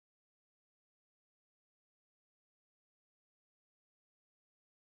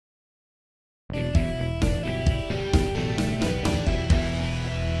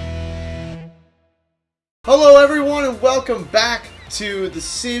Hello everyone and welcome back to The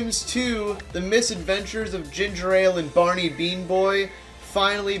Sims 2, The Misadventures of Ginger Ale and Barney Beanboy.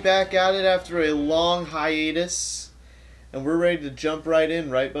 Finally back at it after a long hiatus. And we're ready to jump right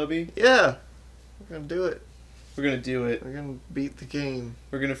in, right Bubby? Yeah, we're gonna do it. We're gonna do it. We're gonna beat the game.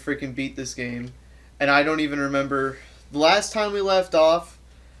 We're gonna freaking beat this game. And I don't even remember. The last time we left off,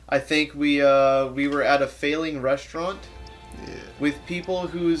 I think we were at a failing restaurant. Yeah. With people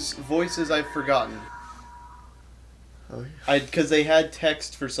whose voices I've forgotten. Oh, yeah. Because they had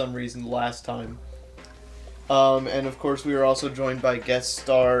text for some reason last time. And of course we were also joined by guest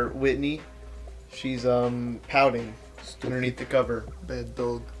star Whitney. She's pouting underneath the cover. Bad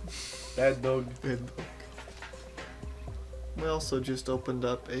dog. Bad dog. Bad dog. We also just opened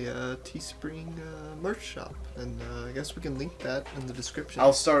up a Teespring merch shop, and I guess we can link that in the description.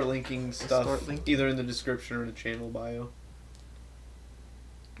 I'll start linking stuff either in the description or the channel bio.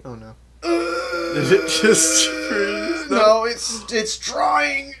 Oh no. Did it just freeze? No, it's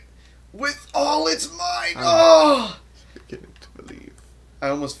trying with all its might. Oh! Beginning to believe. I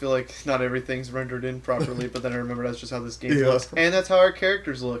almost feel like not everything's rendered in properly, but then I remember that's just how this game Yeah. looks. And that's how our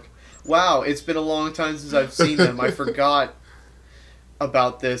characters look. Wow, it's been a long time since I've seen them. I forgot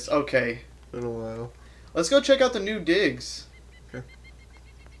about this. Okay. Been a while. Let's go check out the new digs. Okay.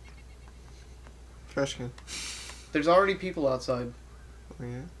 Trash can. There's already people outside. Oh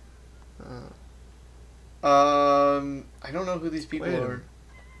yeah? I don't know who these people Wait a are. minute.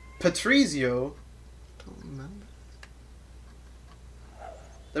 Patrizio. Don't remember.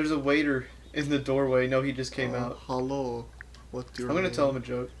 There's a waiter in the doorway. No, he just came out. Hello. What's your I'm gonna name? tell him a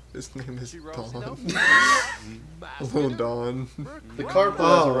joke. His name is Don. Hello, Don. The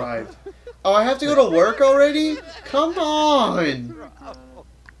carpool has arrived. Oh, I have to go to work already? Come on!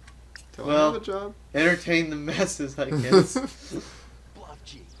 Do I Well, have a job? Entertain the masses, I guess.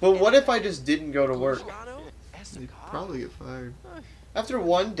 But what if I just didn't go to work? You'd probably get fired. After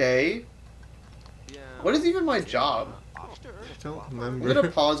one day? What is even my job? I don't I'm remember. gonna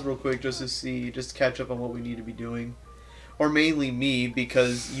pause real quick just to catch up on what we need to be doing. Or mainly me,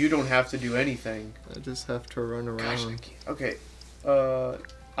 because you don't have to do anything. I just have to run around. Gosh, I can't. Okay.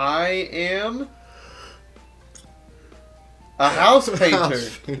 I am a house painter.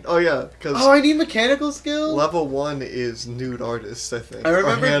 Oh yeah, because Oh, I need mechanical skill? level 1 is nude artist, I think. I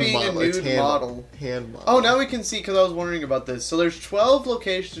remember Or hand being a model. It's nude model. Hand model. Oh, now we can see, because I was wondering about this. So there's 12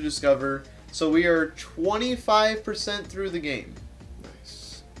 locations to discover, so we are 25% through the game.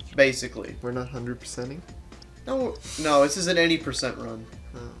 Nice. Basically. We're not 100%ing? No, this is an any percent run.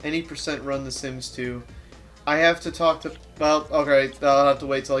 Oh. Any percent run The Sims 2. I have to talk to... Well, okay, I'll have to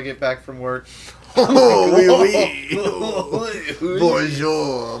wait till I get back from work. Oh, oui, oui.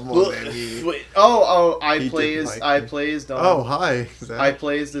 Bonjour, mon ami. Wait, I He play didn't as like me. Don. Oh, hi. Zach. I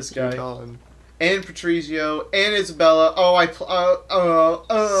play as this guy. Don. And Patrizio and Isabella. Oh,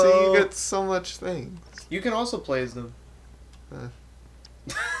 See, you get so much things. You can also play as them. Uh.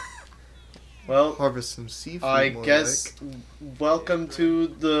 Well, Harvest some seafood. I more guess like. welcome to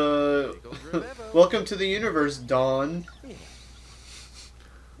the welcome to the universe, Dawn.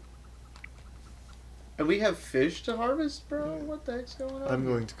 And we have fish to harvest, bro? What the heck's going on? I'm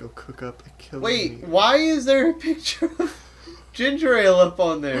going to go cook up a killer Wait, meal. why is there a picture of Ginger Ale up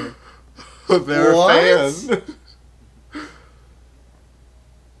on there? They're What? a fan.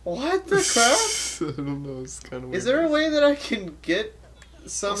 What the crap? I don't know. It's kind of weird. Is there a way that I can get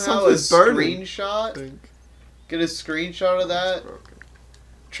somehow a Something's burning, I screenshot? think. Get a screenshot of that? It's broken.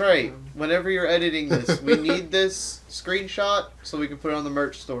 Trey, whenever you're editing this, we need this screenshot so we can put it on the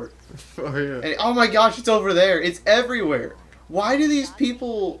merch store. Oh yeah. And, oh my gosh, it's over there. It's everywhere. Why do these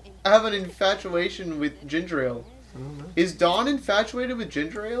people have an infatuation with ginger ale? I don't know. Is Dawn infatuated with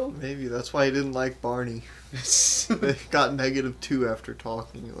ginger ale? Maybe that's why he didn't like Barney. They got -2 after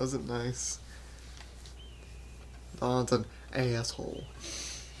talking. It wasn't nice. Dawn's an asshole.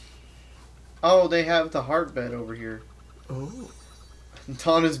 Oh, they have the heart bed over here. Oh.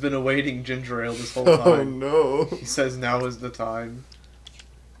 Dawn has been awaiting ginger ale this whole time. Oh no. He says now is the time.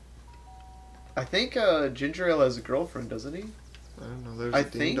 I think Ginger Ale has a girlfriend, doesn't he? I don't know. There's I a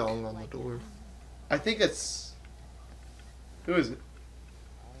ding think- dong on the door. I think that's... Who is it?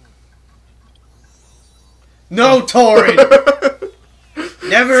 No, Torin!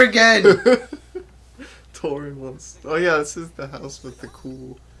 Never again! Torin wants. Oh yeah, this is the house with the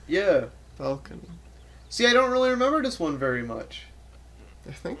cool Yeah. balcony. See, I don't really remember this one very much.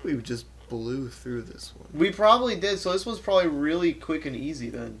 I think we just blew through this one. We probably did, so this was probably really quick and easy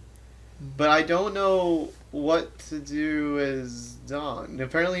then. But I don't know what to do as Don.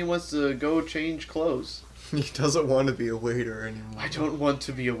 Apparently he wants to go change clothes. He doesn't want to be a waiter anymore. I don't want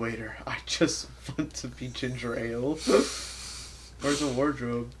to be a waiter. I just want to be ginger ale. Where's the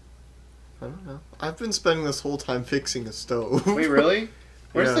wardrobe? I don't know. I've been spending this whole time fixing a stove. Wait, really?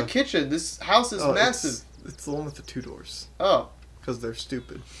 Where's Yeah. the kitchen? This house is massive. It's the one with the 2 doors. Oh. Because they're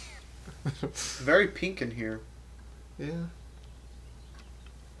stupid. Very pink in here. Yeah.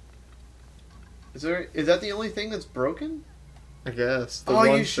 Is that the only thing that's broken? I guess. The Oh, you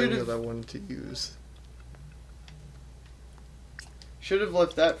one thing should've- that I wanted to use. Should have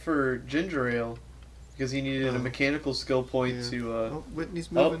left that for ginger ale. Because he needed a mechanical skill point Yeah. to... Oh, Whitney's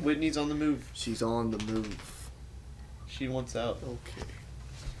Oh, moving. Whitney's on the move. She's on the move. She wants out. Okay.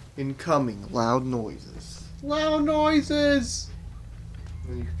 Incoming. Loud noises. Loud noises!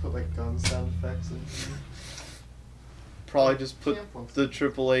 And you can put like gun sound effects in here. Probably just put Champ wants the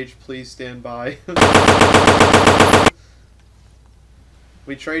Triple H, please stand by.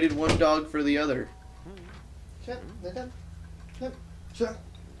 We traded one dog for the other.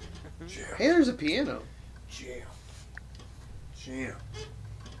 Hey, there's a piano. Jam. Jam.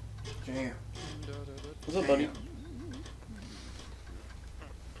 Jam. What's up, buddy?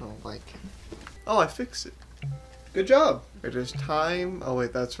 I don't like it. Oh, I fixed it. Good job. Wait, there's time. Oh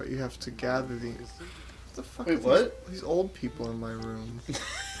wait, that's right. You have to gather these. What the fuck? Wait, are what? These old people in my room.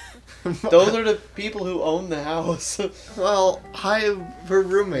 Those are the people who own the house. Well, we're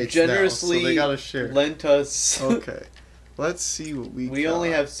roommates Generously now, so they gotta share. lent us. Okay, let's see what we. We got.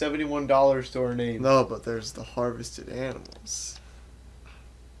 only have $71 to our name. No, but there's the harvested animals.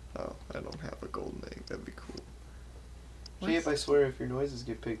 Oh, I don't have a golden egg. That'd be cool. Champ, I swear if your noises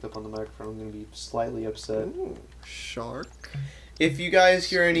get picked up on the microphone, I'm going to be slightly upset. Ooh, shark. If you guys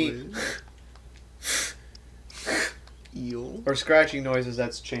hear any Squid. Eel. or scratching noises,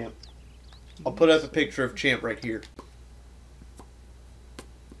 that's Champ. I'll put up a picture of Champ right here.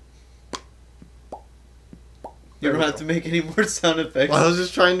 You There don't we have go. to make any more sound effects. Well, I was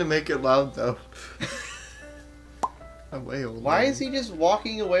just trying to make it loud though. Away, old Why man. is he just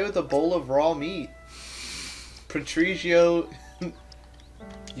walking away with a bowl of raw meat? Patricio,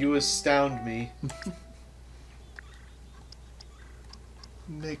 you astound me.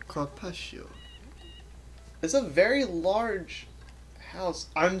 Make carpaccio. It's a very large house.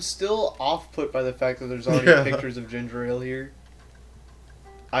 I'm still off-put by the fact that there's already Yeah. pictures of ginger ale here.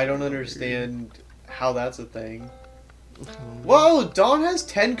 I don't understand how that's a thing. Whoa, Dawn has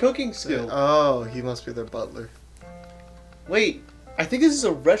 10 cooking skills. Oh, he must be their butler. Wait, I think this is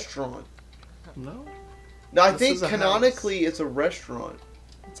a restaurant. No, No, I This think is a canonically it's a restaurant.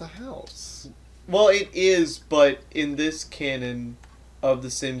 it's a house. Well, it is, but in this canon of The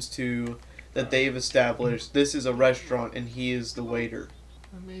Sims 2 that they've established, this is a restaurant and he is the waiter.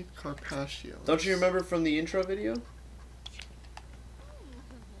 I made carpaccio. Don't you remember from the intro video?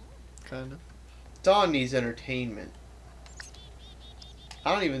 Kind of. Dawn needs entertainment.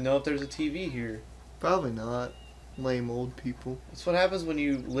 I don't even know if there's a TV here. Probably not. Lame old people. That's what happens when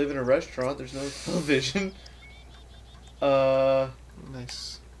you live in a restaurant. There's no television.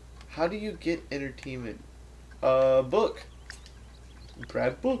 Nice. How do you get entertainment? Book.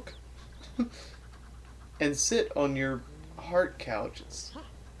 Grab book. And sit on your heart couch. It's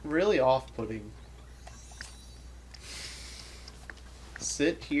really off-putting.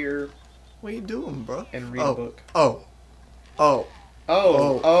 Sit here What you doing, bro? and read a book. Oh. Oh.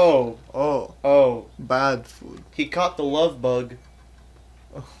 Oh. Oh. Bad food. He caught the love bug.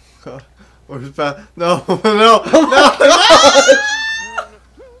 God. Where's bad? No. No.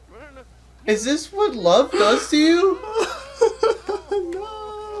 Is this what love does to you?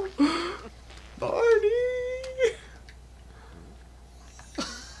 No. Barney.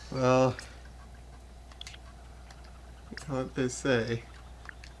 Well, you know what they say.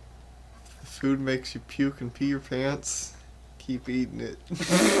 If the food makes you puke and pee your pants, keep eating it.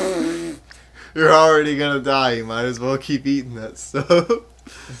 You're already gonna die. You might as well keep eating that stuff.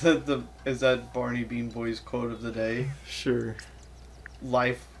 Is that Barney Beanboy's quote of the day? Sure.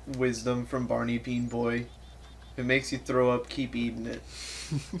 Life wisdom from Barney Beanboy. If it makes you throw up, keep eating it.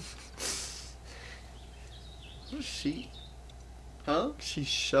 What's she? Huh? She's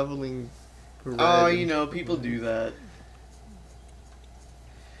shoveling. Oh, you know, people do that.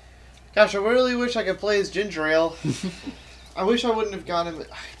 Gosh, I really wish I could play as Ginger Ale. I wish I wouldn't have got him,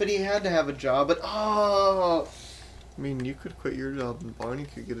 but he had to have a job. But oh, I mean, you could quit your job and Barney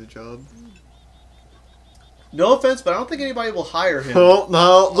could get a job. no offense, but I don't think anybody will hire him. Oh,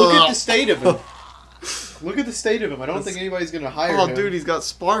 no. Look at the state of him. Look at the state of him. I don't think anybody's gonna hire him. Oh, dude, he's got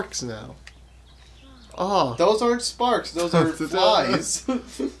sparks now. Oh. Those aren't sparks. Those are flies.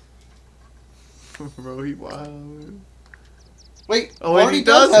 Bro, he wild. Wait, Oh, wait, Barney he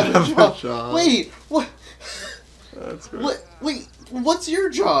does have have a a job. job. Wait, what? That's right. What? Wait, what's your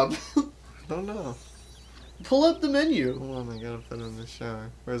job? I don't know. Pull up the menu. Hold on, I gotta put in the shower.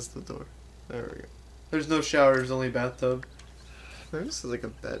 Where's the door? There we go. There's no shower, there's only bathtub. Maybe this is like a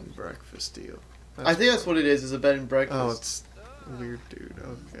bed and breakfast deal. I think that's what it is a bed and breakfast. Oh, it's a weird dude.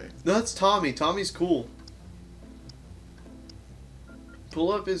 Okay. No, that's Tommy. Tommy's cool.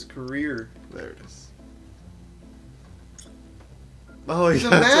 Pull up his career. There it is. Oh, He's a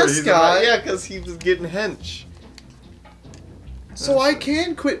that's right, mascot. yeah, because he was getting hench. So I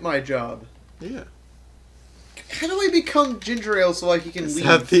can quit my job. Yeah. How do I become ginger ale so he can Is leave?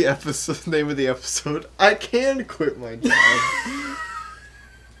 that the episode name of the episode? I can quit my job.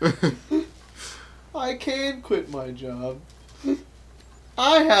 I can quit my job.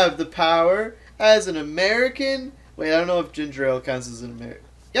 I have the power as an American. Wait, I don't know if ginger ale counts as an American.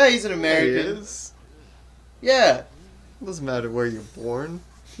 Yeah, he's an American. He is. Yeah. It doesn't matter where you're born.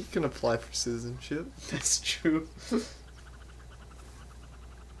 You can apply for citizenship. That's true.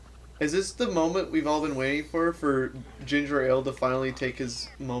 Is this the moment we've all been waiting for ginger ale to finally take his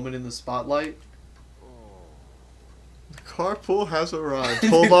moment in the spotlight? The carpool has arrived.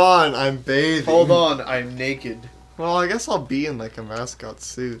 Hold on, I'm bathing. Hold on, I'm naked. Well, I guess I'll be in like a mascot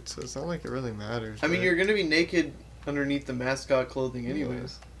suit, so it's not like it really matters. I mean, right? you're gonna be naked underneath the mascot clothing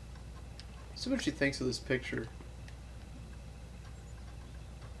anyways. See what she thinks of this picture.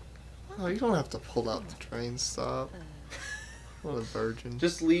 Oh, you don't have to pull out the train stop. What a virgin.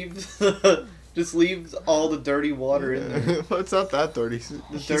 Just leave all the dirty water in there. Well, it's not that dirty.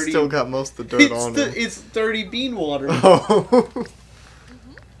 He's dirty- still got most of the dirt on him. It's dirty bean water. Oh.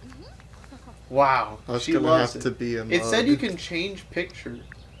 Wow, That's she gonna loves have it. to be a It said mug. you can change picture.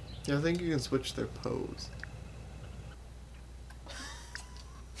 Yeah, I think you can switch their pose.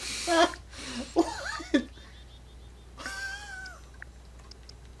 What?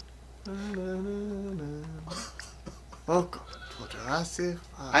 Welcome to Jurassic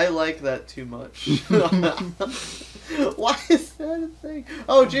Park. I like that too much. Why is that a thing?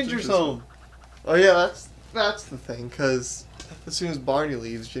 Oh, Ginger's home. Oh yeah, that's the thing. Cause as soon as Barney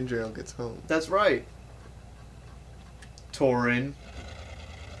leaves, Ginger Ale gets home. That's right. Torin.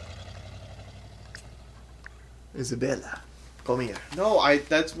 Isabella, come here. No,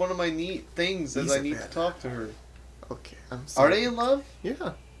 that's one of my neat things is I need to Isabella. talk to her. Okay, I'm Are sorry. they in love?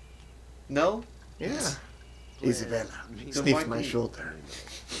 Yeah, No? yeah. Isabella, Then sniff why my can't- shoulder.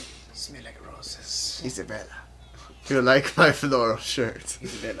 Smell like roses. Isabella, you like my floral shirt?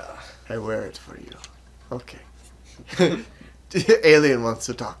 Isabella. I wear it for you. Okay. Alien wants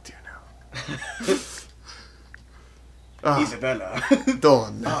to talk to you now. Ah, Isabella.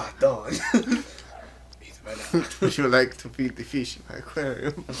 Dawn. Ah, Dawn. Isabella. Would you like to feed the fish in my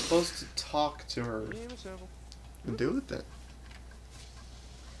aquarium? I'm supposed to talk to her. Do it then.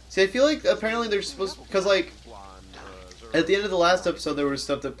 See, I feel like apparently they're supposed to, because like at the end of the last episode there was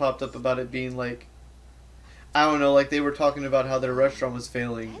stuff that popped up about it being like, I don't know, like they were talking about how their restaurant was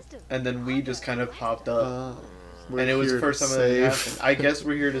failing, and then we just kind of popped up, and it was the first time that happened. I guess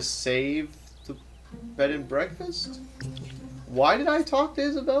we're here to save the bed and breakfast. Why did I talk to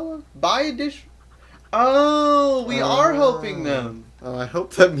Isabella? Buy a dish. Oh, we are helping them. I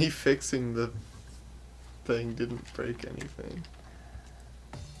hope that me fixing the thing didn't break anything.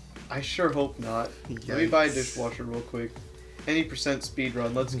 I sure hope not. Let me buy a Yikes. dishwasher real quick. Any percent speed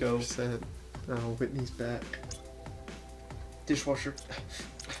run. Let's go. 100%. Oh, Whitney's back. Dishwasher.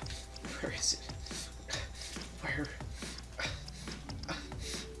 Where is it?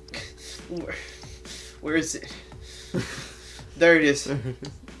 Where is it? There it is.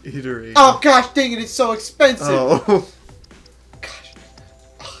 Eatery. Oh gosh dang it, it's so expensive. Oh. Gosh.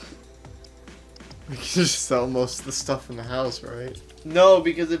 We can just sell most of the stuff in the house, right? No,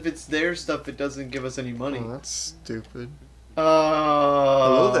 because if it's their stuff, it doesn't give us any money. Oh, that's stupid.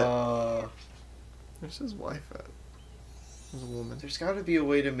 Hello there. Where's his wife at? There's a woman. There's got to be a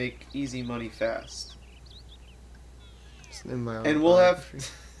way to make easy money fast. It's in my And we'll have-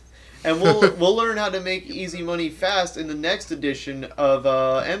 autobiography. And we'll learn how to make easy money fast in the next edition of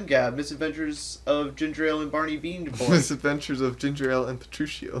MGAB, Misadventures of Ginger Ale and Barney Beanboy, Misadventures of Ginger Ale and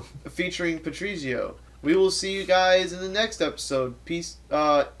Petruchio. featuring Patrizio. We will see you guys in the next episode. Peace.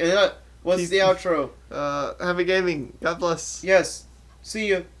 What's Peace. the outro? Happy gaming. God bless. Yes. See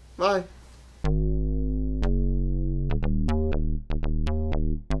ya. Bye.